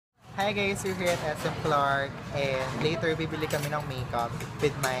Hi guys, we're here at SM Clark and later bibili kami ng makeup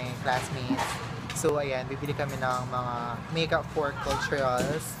with my classmates. So ayan, bibili kami ng mga makeup for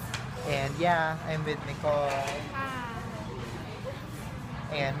culturals. And yeah, I'm with Nicole.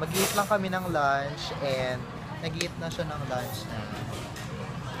 And mag-eat lang kami ng lunch and nag-eat na siya ng lunch na.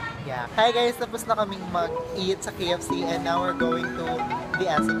 Yeah. Hi guys, tapos na kaming mag-eat sa KFC and now we're going to the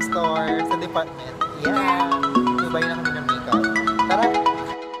SM store sa department. Yeah! Ibay na kami ng makeup. Tara!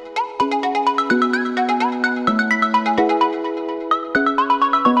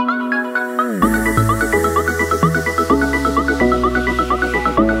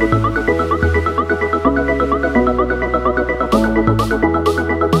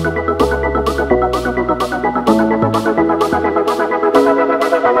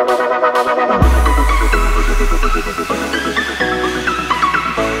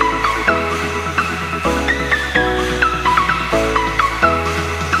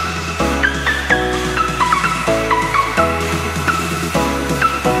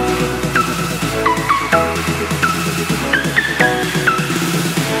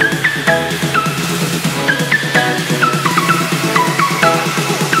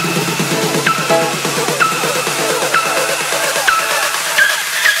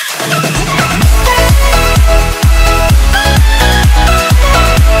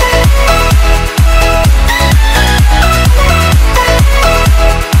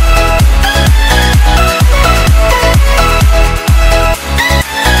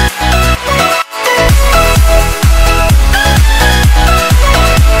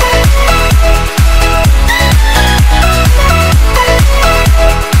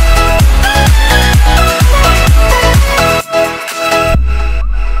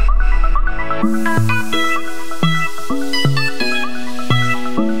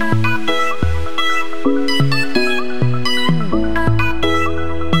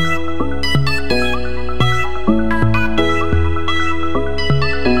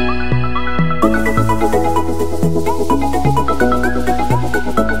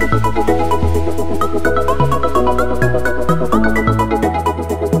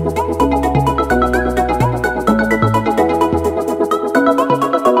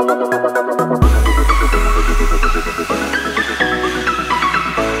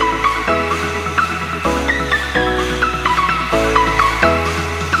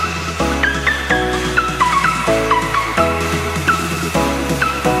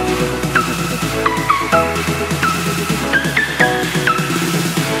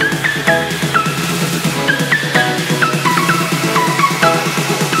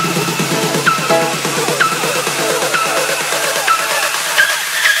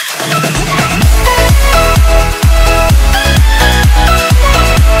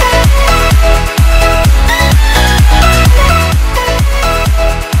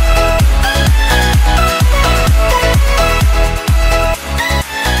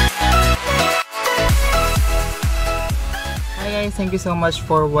 Thank you so much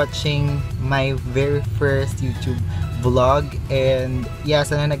for watching my very first YouTube vlog and yeah,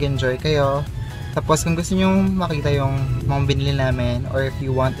 sana nag-enjoy kayo. Tapos kung gusto nyo makita yung mga binili namin or if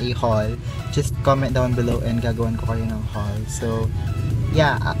you want a haul, just comment down below and gagawin ko kayo ng haul. So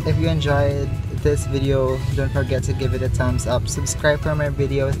yeah, if you enjoyed this video, don't forget to give it a thumbs up, subscribe for my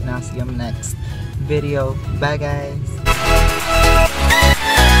videos, and I'll see you in the next video. Bye guys!